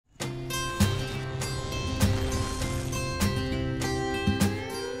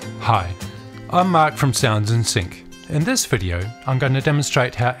Hi, I'm Mark from Sounds in Sync. In this video, I'm going to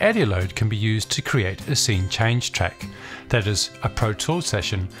demonstrate how EdiLoad can be used to create a scene change track, that is, a Pro Tools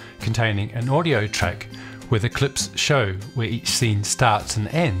session containing an audio track where the clips show where each scene starts and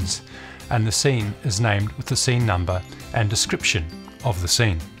ends, and the scene is named with the scene number and description of the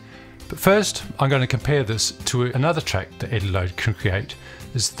scene. But first, I'm going to compare this to another track that EdiLoad can create,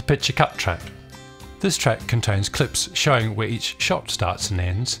 is the picture cut track. This track contains clips showing where each shot starts and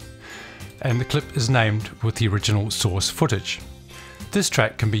ends, and the clip is named with the original source footage. This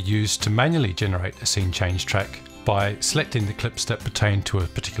track can be used to manually generate a scene change track by selecting the clips that pertain to a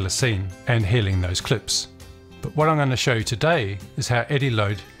particular scene and healing those clips. But what I'm going to show you today is how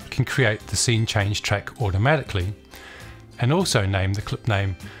EdiLoad can create the scene change track automatically and also name the clip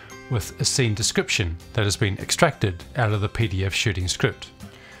name with a scene description that has been extracted out of the PDF shooting script.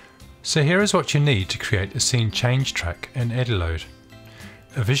 So here is what you need to create a scene change track in EdiLoad.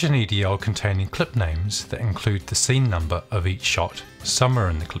 A Vision EDL containing clip names that include the scene number of each shot somewhere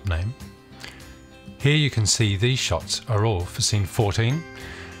in the clip name. Here you can see these shots are all for scene 14,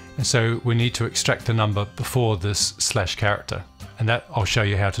 and so we need to extract the number before this / character, and that I'll show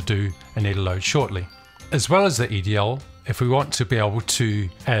you how to do in EdiLoad shortly. As well as the EDL, if we want to be able to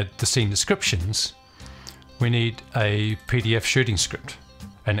add the scene descriptions, we need a PDF shooting script,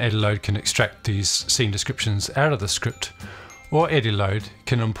 and EdiLoad can extract these scene descriptions out of the script, or EdiLoad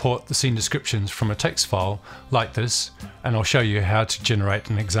can import the scene descriptions from a text file like this, and I'll show you how to generate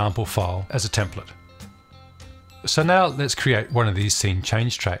an example file as a template. So now let's create one of these scene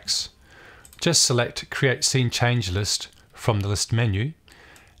change tracks. Just select Create Scene Change List from the list menu,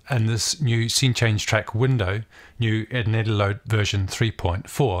 and this new scene change track window, new in EdiLoad version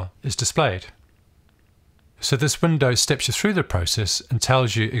 3.4, is displayed. So this window steps you through the process and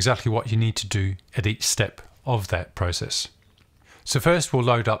tells you exactly what you need to do at each step of that process. So first we'll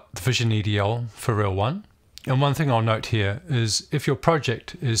load up the Vision EDL for Reel 1. And one thing I'll note here is if your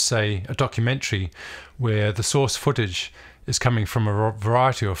project is, say, a documentary where the source footage is coming from a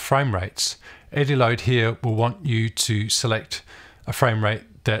variety of frame rates, EdiLoad here will want you to select a frame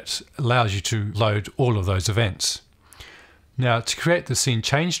rate that allows you to load all of those events. Now, to create the scene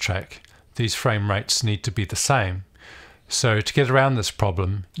change track, these frame rates need to be the same. So to get around this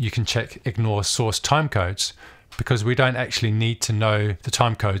problem, you can check Ignore Source Timecodes, because we don't actually need to know the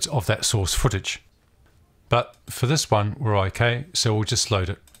timecodes of that source footage. But for this one, we're okay, so we'll just load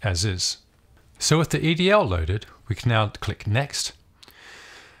it as is. So with the EDL loaded, we can now click Next,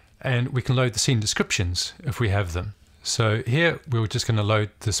 and we can load the scene descriptions if we have them. So here, we're just going to load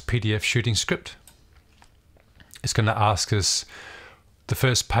this PDF shooting script. It's going to ask us the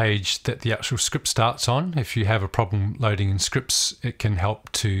first page that the actual script starts on. If you have a problem loading in scripts, it can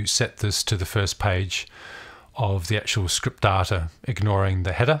help to set this to the first page of the actual script data, ignoring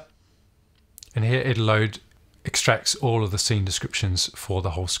the header. And here EdiLoad extracts all of the scene descriptions for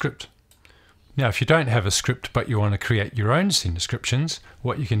the whole script. Now, if you don't have a script but you want to create your own scene descriptions,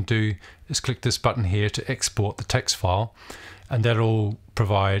 what you can do is click this button here to export the text file, and that'll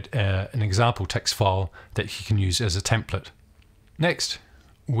provide an example text file that you can use as a template. Next,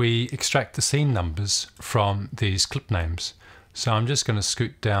 we extract the scene numbers from these clip names. So I'm just going to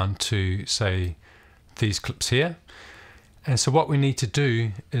scoot down to, say, these clips here. And so what we need to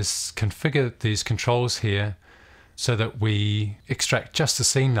do is configure these controls here so that we extract just the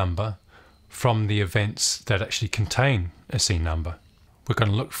scene number from the events that actually contain a scene number. We're going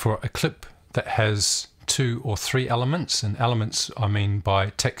to look for a clip that has 2 or 3 elements, and elements I mean by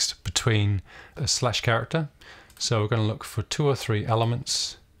text between a / character. So we're going to look for 2 or 3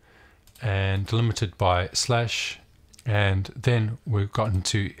 elements and delimited by /, and then we've gotten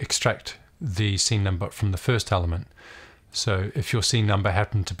to extract the scene number from the first element. So if your scene number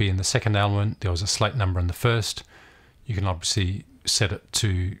happened to be in the second element, there was a slate number in the first, you can obviously set it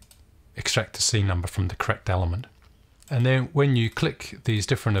to extract the scene number from the correct element. And then when you click these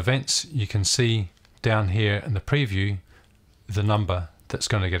different events, you can see down here in the preview the number that's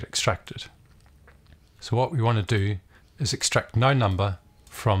going to get extracted. So what we want to do is extract no number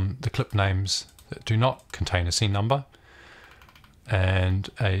from the clip names that do not contain a scene number, and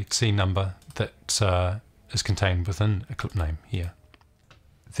a scene number that is contained within a clip name here.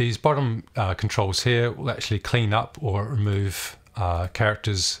 These bottom controls here will actually clean up or remove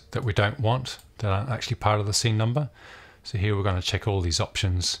characters that we don't want, that aren't actually part of the scene number. So here we're going to check all these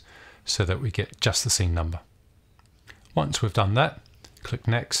options so that we get just the scene number. Once we've done that, click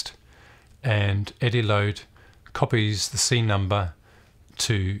Next, and EdiLoad copies the scene number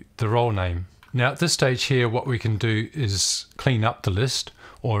to the role name. Now at this stage here, what we can do is clean up the list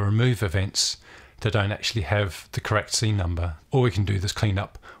or remove events that don't actually have the correct scene number, or we can do this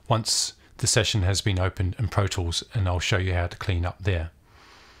cleanup once the session has been opened in Pro Tools, and I'll show you how to clean up there.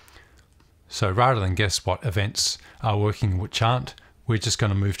 So rather than guess what events are working and which aren't, we're just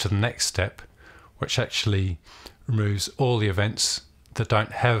going to move to the next step, which actually removes all the events that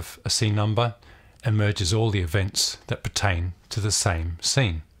don't have a scene number and merges all the events that pertain to the same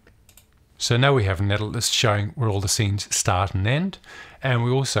scene. So now we have an edit list showing where all the scenes start and end, and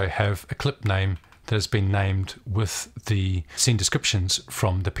we also have a clip name that has been named with the scene descriptions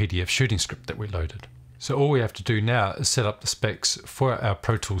from the PDF shooting script that we loaded. So all we have to do now is set up the specs for our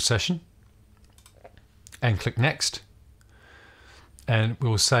Pro Tools session and click Next, and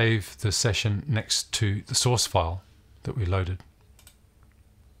we'll save the session next to the source file that we loaded.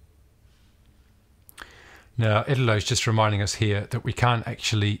 Now EdiLoad is just reminding us here that we can't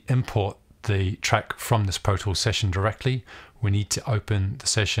actually import the track from this Pro Tools session directly. We need to open the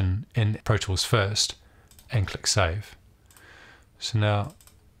session in Pro Tools first and click Save. So now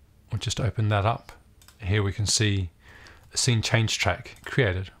we'll just open that up. Here we can see a scene change track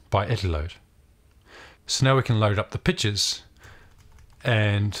created by EdiLoad. So now we can load up the pictures,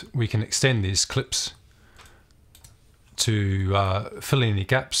 and we can extend these clips to fill in any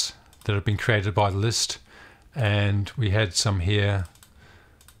gaps that have been created by the list. And we had some here.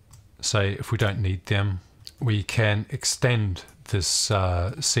 Say if we don't need them, we can extend this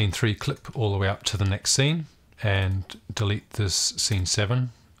scene 3 clip all the way up to the next scene and delete this scene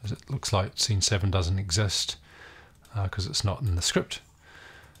 7, as it looks like scene 7 doesn't exist because it's not in the script,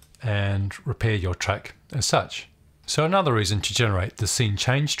 and repair your track as such. So another reason to generate the scene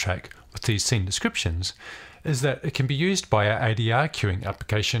change track with these scene descriptions is that it can be used by our ADR queuing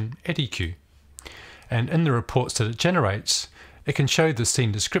application EdiCue. And in the reports that it generates, it can show the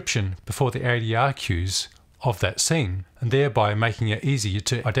scene description before the ADR queues of that scene, and thereby making it easier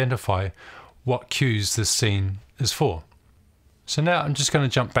to identify what queues this scene is for. So now I'm just going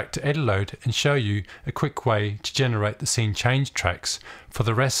to jump back to EdiLoad and show you a quick way to generate the scene change tracks for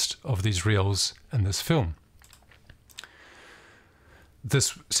the rest of these reels in this film.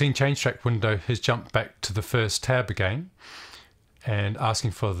 This scene change track window has jumped back to the first tab again and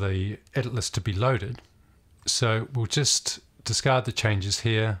asking for the edit list to be loaded. So we'll just discard the changes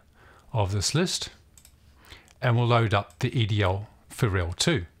here of this list, and we'll load up the EDL for reel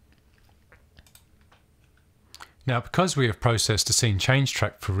 2. Now because we have processed a scene change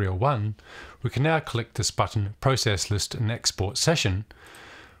track for reel 1, we can now click this button Process List and Export Session,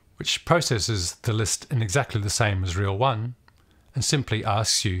 which processes the list in exactly the same as reel 1 and simply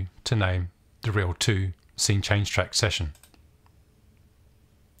asks you to name the reel 2 scene change track session.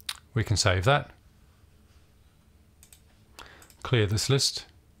 We can save that, clear this list,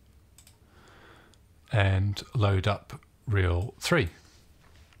 and load up reel 3.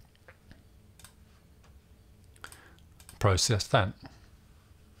 Process that.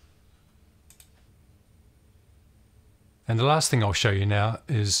 And the last thing I'll show you now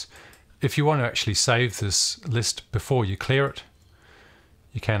is if you want to actually save this list before you clear it,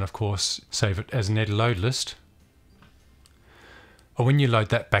 you can of course save it as an EdiLoad list. Or when you load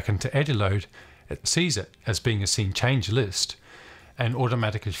that back into EdiLoad, it sees it as being a scene change list and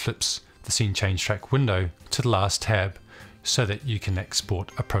automatically flips the scene change track window to the last tab so that you can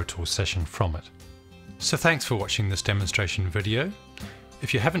export a Pro Tools session from it. So thanks for watching this demonstration video.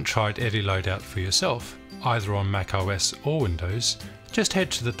 If you haven't tried EdiLoad out for yourself, either on Mac OS or Windows, just head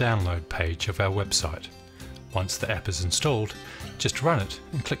to the download page of our website. Once the app is installed, just run it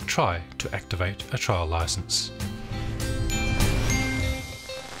and click Try to activate a trial license.